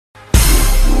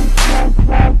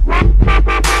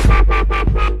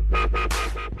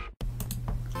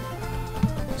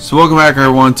So welcome back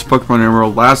everyone to Pokemon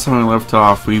Emerald. Last time I left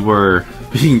off, we were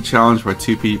being challenged by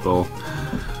two people.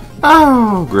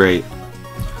 Oh, great.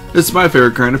 This is my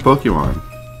favorite kind of Pokemon.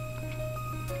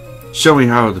 Show me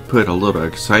how to put a little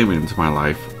excitement into my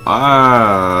life.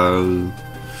 I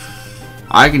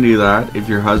can do that if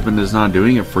your husband is not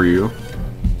doing it for you.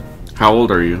 How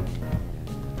old are you?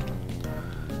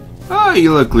 Oh,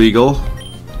 you look legal.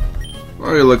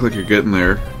 Oh, you look like you're getting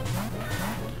there.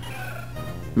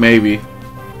 Maybe.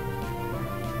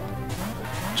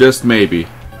 Just maybe.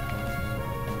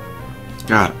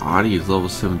 God, Audie is level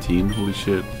 17. Holy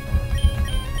shit.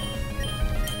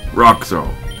 Rock throw.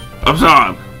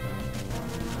 Up.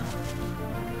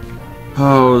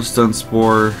 Oh, stun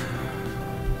spore.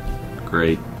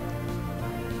 Great.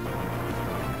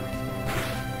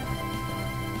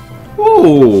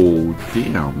 Oh,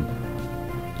 damn.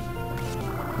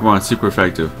 Come on, super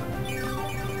effective.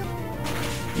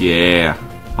 Yeah.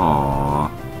 Aww.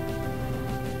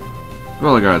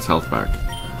 Well, I got its health back.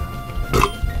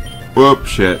 Whoop,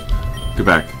 shit. Get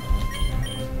back.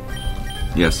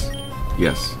 Yes.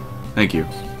 Yes. Thank you.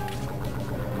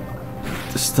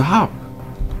 Just stop.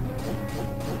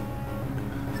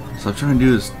 Stop trying to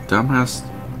do this dumbass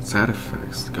side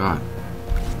effects. God.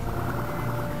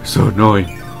 You're so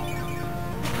annoying.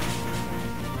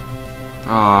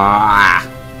 Ah,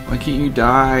 why can't you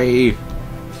die?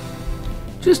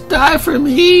 Just die for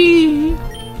me.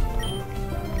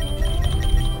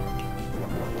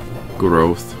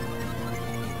 Growth.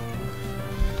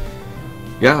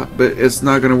 Yeah, but it's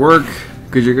not gonna work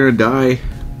because you're gonna die.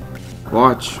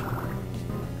 Watch.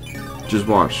 Just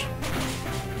watch.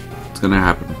 It's gonna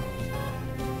happen.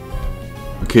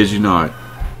 I kid you not.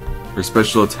 Your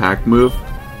special attack move,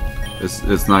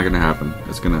 it's not gonna happen.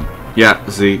 It's gonna. Yeah,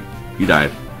 see, you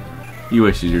died. You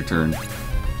wasted your turn.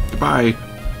 Goodbye.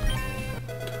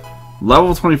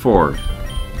 Level 24.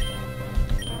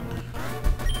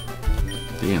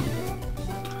 Damn.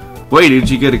 Wait, did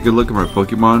you get a good look at my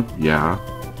Pokemon? Yeah.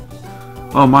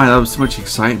 Oh my, that was so much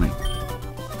excitement.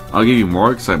 I'll give you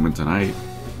more excitement tonight.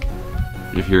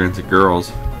 If you're into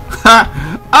girls.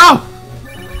 Ha! Oh!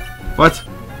 What?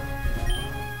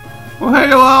 Oh,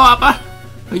 hello, Papa.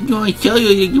 I'm gonna tell you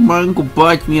that your uncle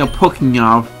bought me a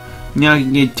Pokemon. Now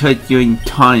you can touch you in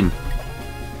time.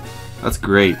 That's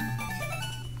great.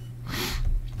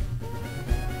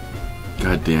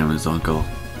 God damn his uncle.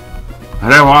 I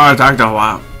don't want to talk to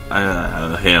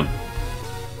him.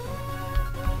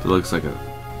 It looks like a...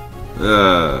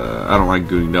 I don't like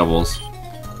doing doubles.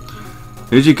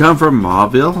 Did you come from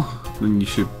Mauville? Then you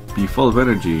should be full of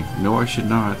energy. No, I should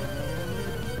not.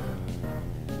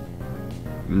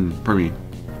 Pardon me.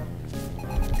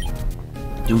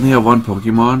 You only have one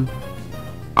Pokemon?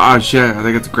 Ah, shit, I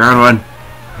think it's a ground one.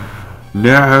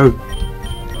 No!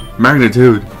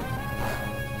 Magnitude!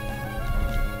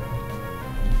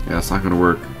 Yeah, it's not gonna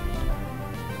work.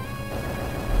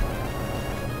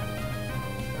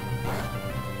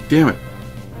 Damn it.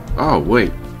 Oh,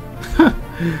 wait.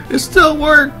 It still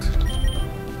worked!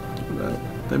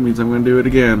 That means I'm gonna do it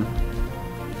again.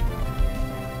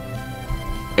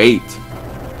 8.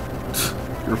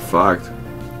 You're fucked.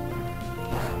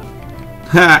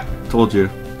 Ha! Told you.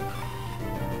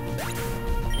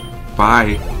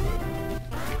 Bye.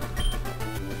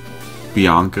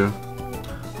 Bianca.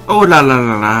 Oh la la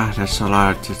la la, that's a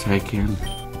lot to take in.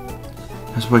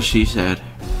 That's what she said.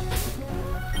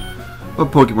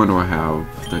 What Pokemon do I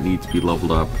have that need to be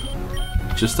leveled up?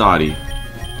 Just Audie.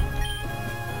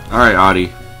 Alright,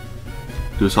 Audie.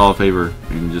 Do us all a favor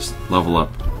and just level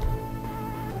up.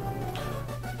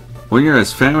 When you're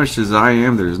as famished as I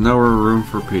am, there's nowhere room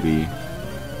for pity.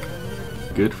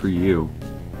 Good for you.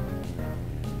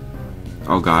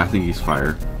 Oh god, I think he's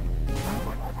fire.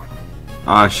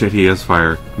 Ah shit, he is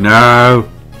fire. No!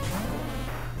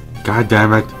 God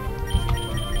damn it.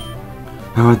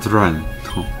 I want to run.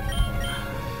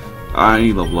 I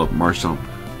need to level up Marshtomp.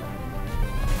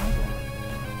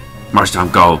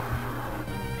 Marshtomp, go!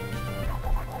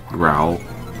 Growl.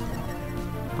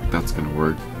 That's gonna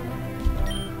work.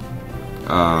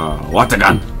 Water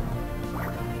gun!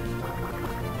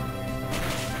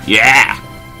 Yeah!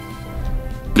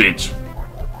 Bitch!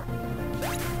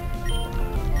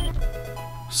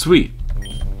 Sweet.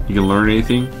 You can learn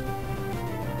anything?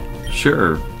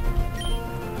 Sure.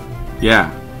 Yeah.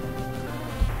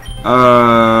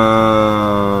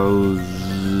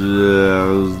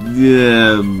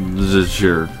 Yeah,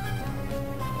 sure.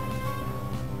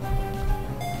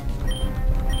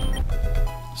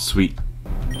 Sweet.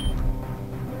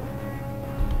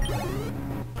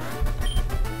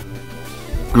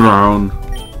 Groan.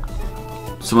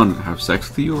 Someone have sex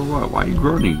with you or what? Why are you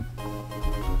groaning?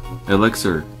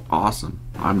 Elixir. Awesome.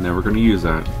 I'm never going to use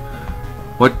that.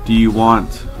 What do you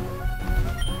want?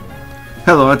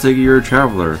 Hello, I take it you're a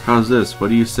traveler. How's this? What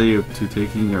do you say to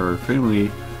taking our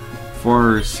family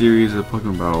for a series of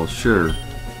Pokemon battles? Sure.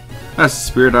 That's the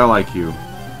spirit. I like you.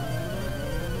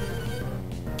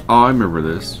 Oh, I remember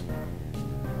this.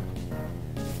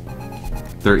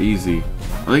 They're easy.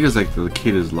 I think it's like the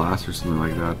kid is last or something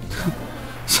like that.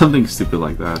 Something stupid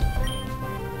like that.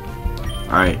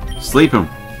 Alright, sleep him.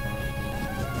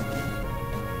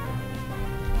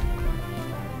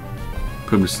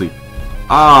 Put him to sleep.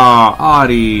 Ah,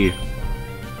 Audie.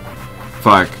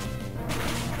 Fuck.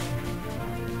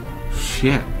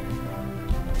 Shit.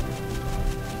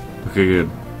 Okay, good.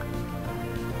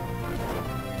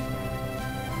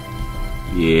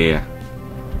 Yeah.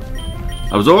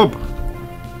 Absorb.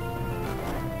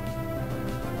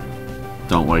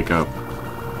 Don't wake up.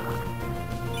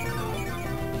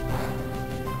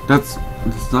 That's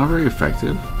not very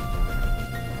effective.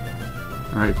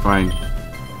 Alright, fine.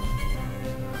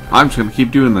 I'm just gonna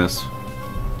keep doing this.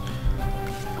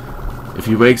 If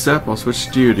he wakes up, I'll switch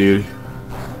to you, dude.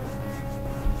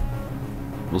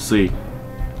 We'll see.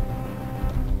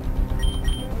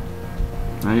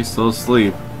 Now he's still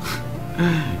asleep.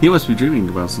 He must be dreaming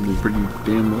about something pretty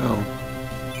damn well.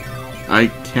 I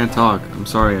can't talk. I'm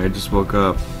sorry, I just woke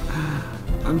up.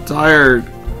 I'm tired.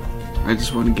 I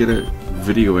just want to get a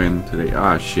video in today.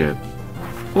 Ah, shit.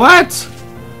 What?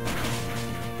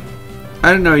 I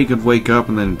didn't know you could wake up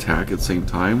and then attack at the same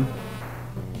time.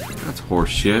 That's horse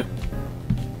shit.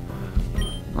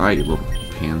 Alright, you little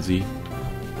pansy.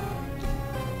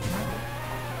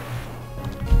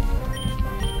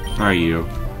 Alright, you.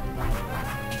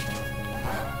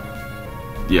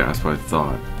 Yeah, that's what I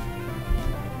thought.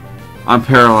 I'm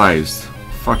paralyzed.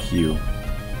 Fuck you.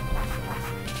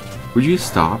 Would you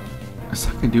stop? It's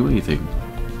not gonna do anything.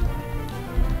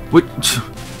 What?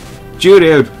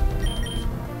 Dude!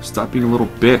 Stop being a little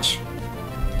bitch.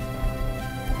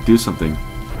 Do something.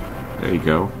 There you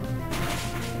go.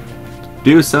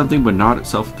 Do something, but not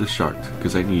self-destruct,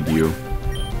 because I need you.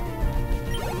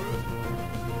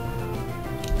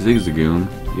 Zigzagoon.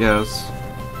 Yes.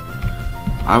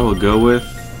 I will go with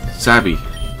Savvy.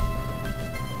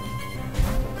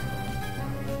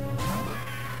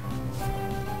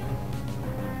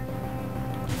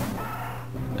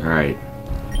 Alright.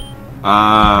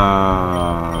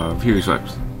 Fury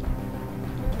Swipes.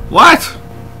 What?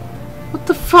 What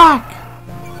the fuck?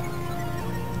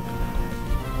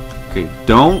 Okay,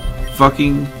 don't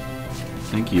fucking...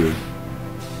 Thank you.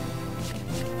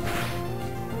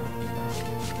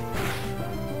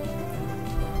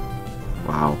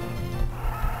 Wow.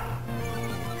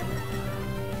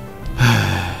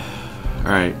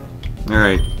 Alright.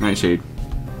 Alright, Nightshade.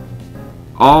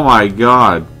 Oh my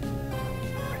god.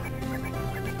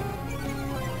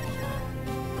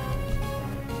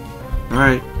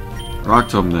 Alright. Rock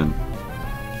Tomb then.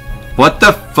 What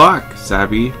the fuck,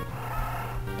 Sabby?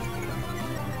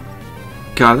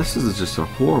 God, this is just a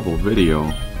horrible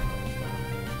video.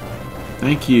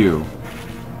 Thank you.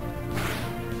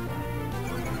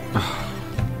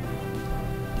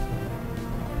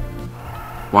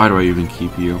 Why do I even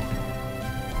keep you?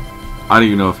 I don't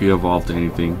even know if you evolved to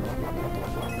anything.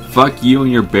 Fuck you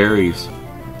and your berries.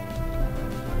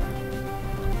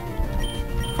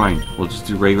 Fine, we'll just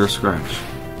do regular scratch.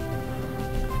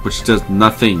 Which does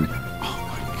nothing. Oh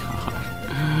my god.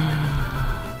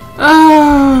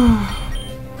 Ah.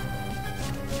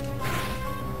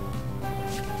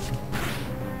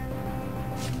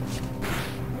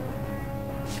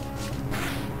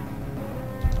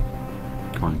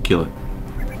 Come on, kill it.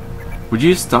 Would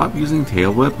you stop using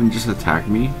Tail Whip and just attack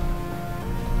me?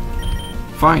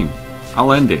 Fine,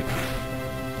 I'll end it.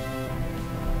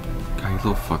 God, you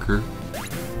little fucker.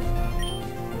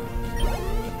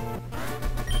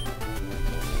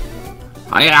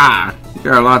 Hiya!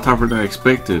 You're a lot tougher than I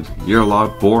expected. You're a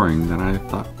lot boring than I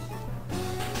thought.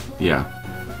 Yeah.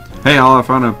 Hey, I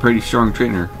found a pretty strong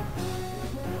trainer.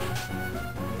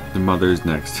 The mother is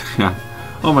next. Yeah.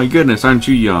 Oh my goodness, aren't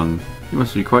you young? You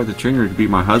must be quite the trainer to beat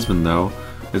my husband, though.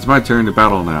 It's my turn to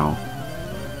battle now.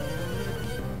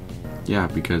 Yeah,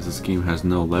 because this game has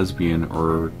no lesbian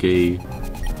or gay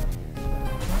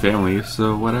family,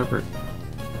 so whatever.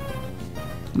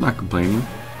 I'm not complaining.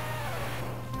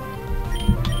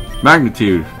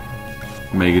 Magnitude.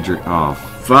 Mega Drink. Oh,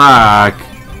 fuck.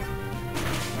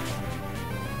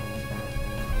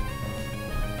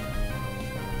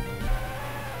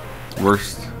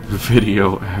 Worst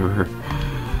video ever.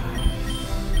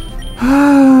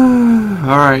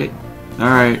 Alright.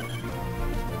 Alright.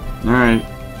 Alright.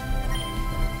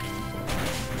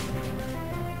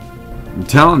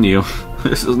 telling you,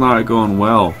 this is not going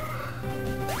well.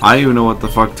 I don't even know what the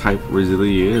fuck type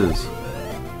Rizzy is.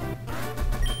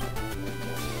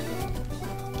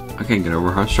 I can't get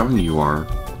over how strong you are.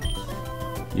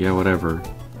 Yeah, whatever.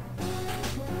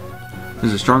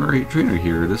 There's a stronger trainer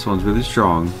here. This one's really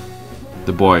strong.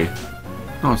 The boy.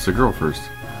 No, it's the girl first.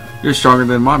 You're stronger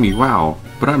than mommy, wow.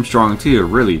 But I'm strong too,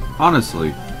 really,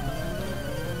 honestly.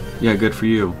 Yeah, good for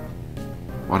you.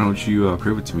 Why don't you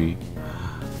prove it to me?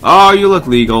 Oh, you look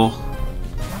legal.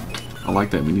 I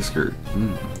like that miniskirt.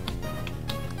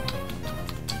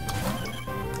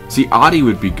 See, Audie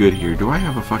would be good here. Do I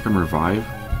have a fucking revive?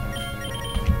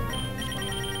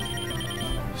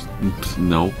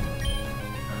 No.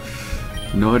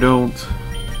 No, I don't.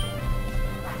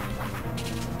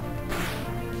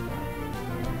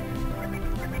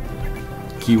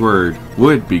 Keyword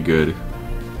would be good.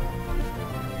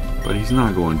 But he's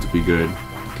not going to be good.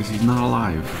 Because he's not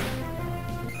alive.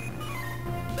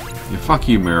 Yeah, fuck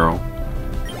you, Meryl.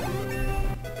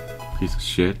 Piece of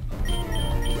shit.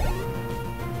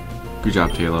 Good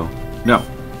job, Talo. No.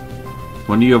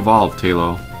 When do you evolve,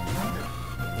 Talo?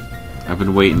 I've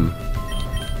been waiting.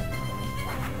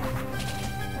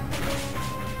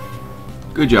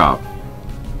 Good job.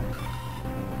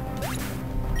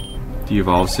 Do you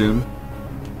evolve soon?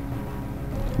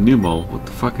 Numal, what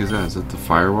the fuck is that? Is that the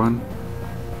fire one?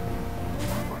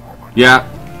 Yeah.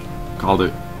 Called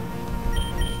it.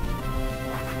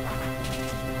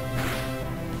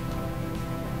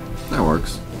 That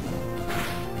works.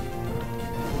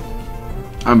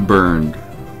 I'm burned.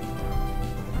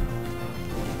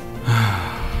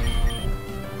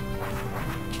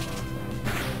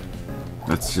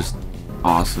 That's just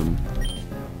awesome.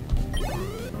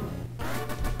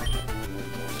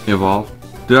 Evolve.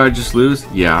 Did I just lose?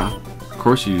 Yeah. Of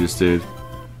course you just did.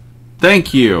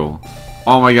 Thank you!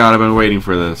 Oh my god, I've been waiting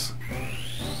for this.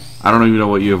 I don't even know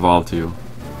what you evolved to.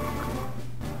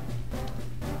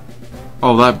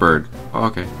 Oh, that bird. Oh,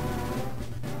 okay.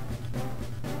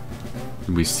 Let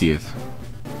me see it.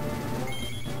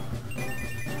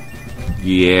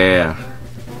 Yeah.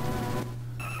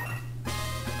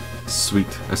 Sweet.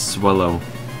 A swallow.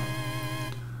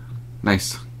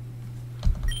 Nice.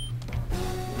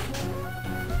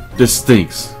 This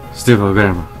stinks. Stupid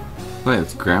grandma. Wait,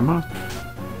 it's grandma?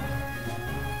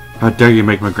 How dare you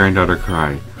make my granddaughter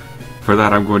cry? For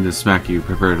that I'm going to smack you.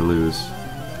 Prepare to lose.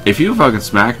 If you fucking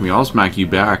smack me, I'll smack you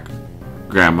back,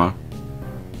 grandma.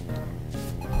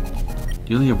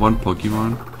 You only have one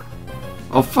Pokemon?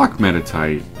 Oh fuck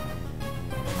Meditite.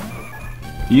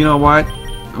 You know what?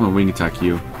 I'm gonna wing attack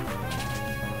you.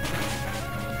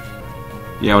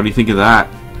 Yeah, what do you think of that?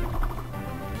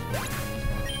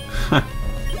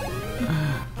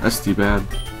 That's too bad.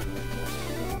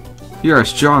 You are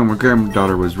strong, my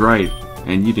granddaughter was right,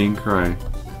 and you didn't cry.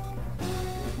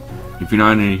 If you're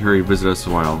not in any hurry, visit us a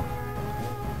while.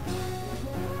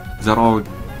 Is that all?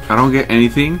 I don't get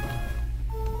anything?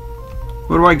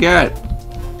 What do I get?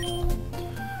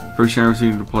 First time I've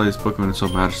seen you to play this Pokemon so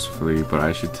masterfully, but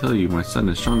I should tell you, my son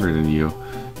is stronger than you.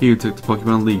 He even took the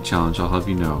Pokemon League challenge, I'll have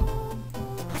you know.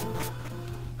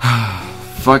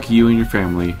 Fuck you and your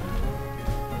family.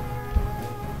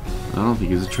 I don't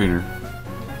think he's a trainer.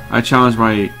 I challenged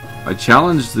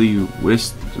the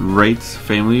Wright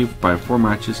family by 4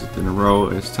 matches in a row.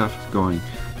 It's tough going.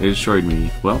 They destroyed me.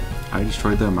 Well, I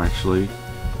destroyed them actually.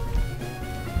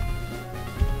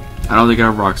 I don't think I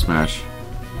have Rock Smash.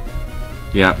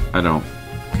 Yeah, I don't.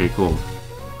 Okay, cool.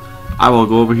 I will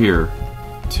go over here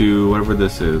to whatever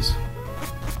this is.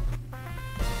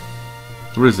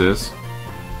 What is this?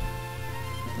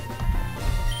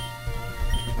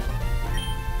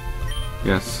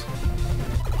 Yes.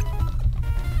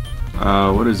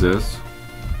 What is this?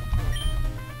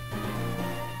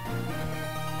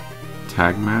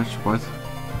 Tag match? What?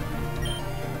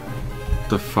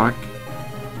 The fuck?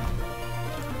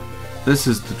 This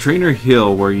is the Trainer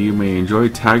Hill where you may enjoy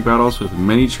tag battles with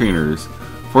many trainers.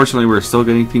 Fortunately, we're still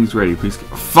getting things ready. Please.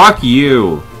 Fuck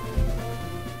you!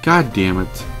 God damn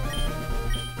it.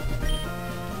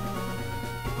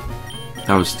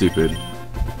 That was stupid.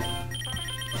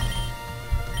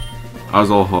 I was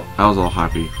all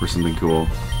happy for something cool.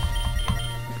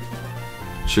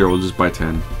 Sure, we'll just buy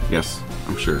 10. Yes,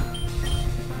 I'm sure.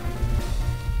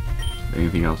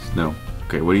 Anything else? No.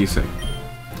 Okay, what do you say?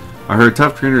 I heard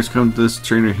tough trainers come to this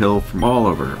Trainer Hill from all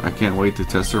over. I can't wait to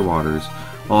test their waters.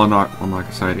 I'll knock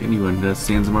aside anyone that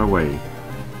stands in my way.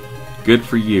 Good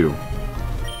for you.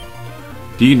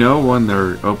 Do you know when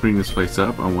they're opening this place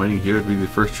up? I'm waiting here to be the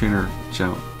first trainer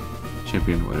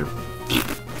champion, whatever.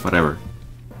 Whatever.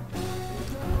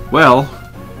 Well,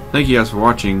 thank you guys for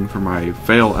watching for my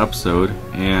fail episode,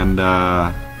 and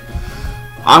I'm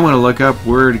gonna look up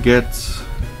where to get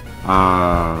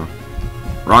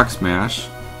Rock Smash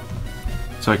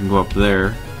so I can go up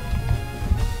there.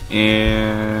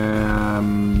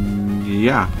 And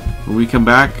yeah, when we come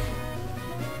back,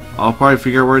 I'll probably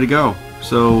figure out where to go.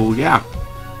 So yeah,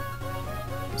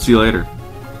 see you later.